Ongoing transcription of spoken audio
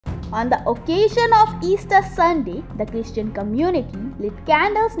On the occasion of Easter Sunday, the Christian community lit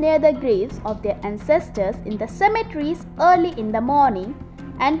candles near the graves of their ancestors in the cemeteries early in the morning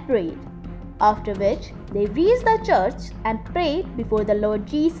and prayed, after which they reached the church and prayed before the Lord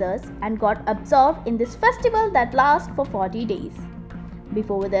Jesus and got absorbed in this festival that lasts for 40 days.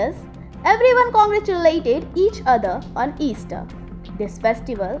 Before this, everyone congratulated each other on Easter. This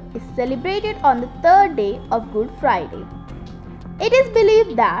festival is celebrated on the third day of Good Friday. It is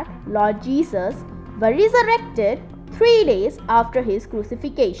believed that Lord Jesus was resurrected 3 days after his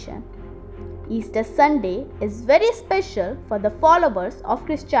crucifixion. Easter Sunday is very special for the followers of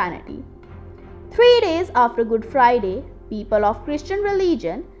Christianity. 3 days after Good Friday, people of Christian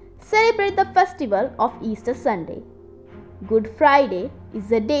religion celebrate the festival of Easter Sunday. Good Friday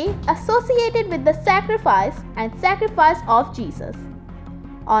is a day associated with the sacrifice of Jesus.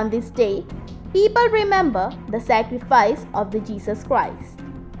 On this day, people remember the sacrifice of the Jesus Christ.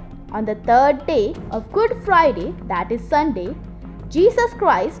 On the third day of Good Friday, that is Sunday, Jesus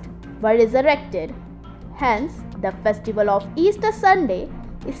Christ was resurrected. Hence, the festival of Easter Sunday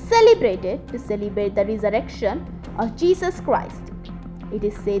is celebrated to celebrate the resurrection of Jesus Christ. It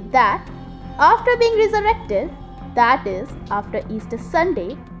is said that after being resurrected, that is, after Easter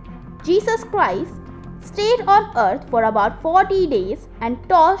Sunday, Jesus Christ stayed on earth for about 40 days and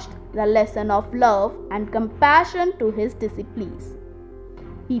taught the lesson of love and compassion to his disciples.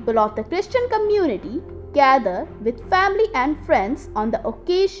 People of the Christian community gather with family and friends on the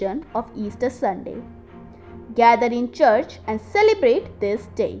occasion of Easter Sunday. Gather in church and celebrate this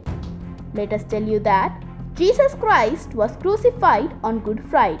day. Let us tell you that Jesus Christ was crucified on Good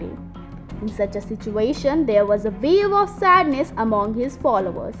Friday. In such a situation, there was a wave of sadness among his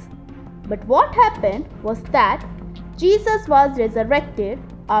followers. But what happened was that Jesus was resurrected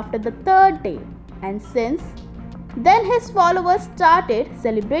after the third day, and since then his followers started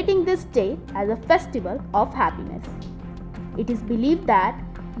celebrating this day as a festival of happiness. It is believed that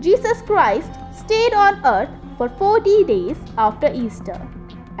Jesus Christ stayed on earth for 40 days after Easter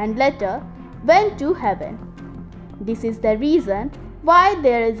and later went to heaven. This is the reason why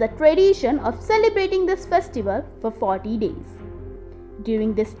there is a tradition of celebrating this festival for 40 days.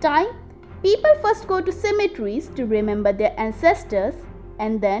 During this time, people first go to cemeteries to remember their ancestors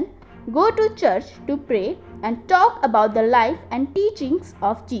and then go to church to pray and talk about the life and teachings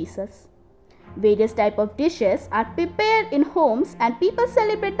of Jesus. Various types of dishes are prepared in homes and people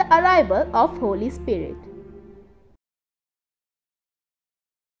celebrate the arrival of Holy Spirit.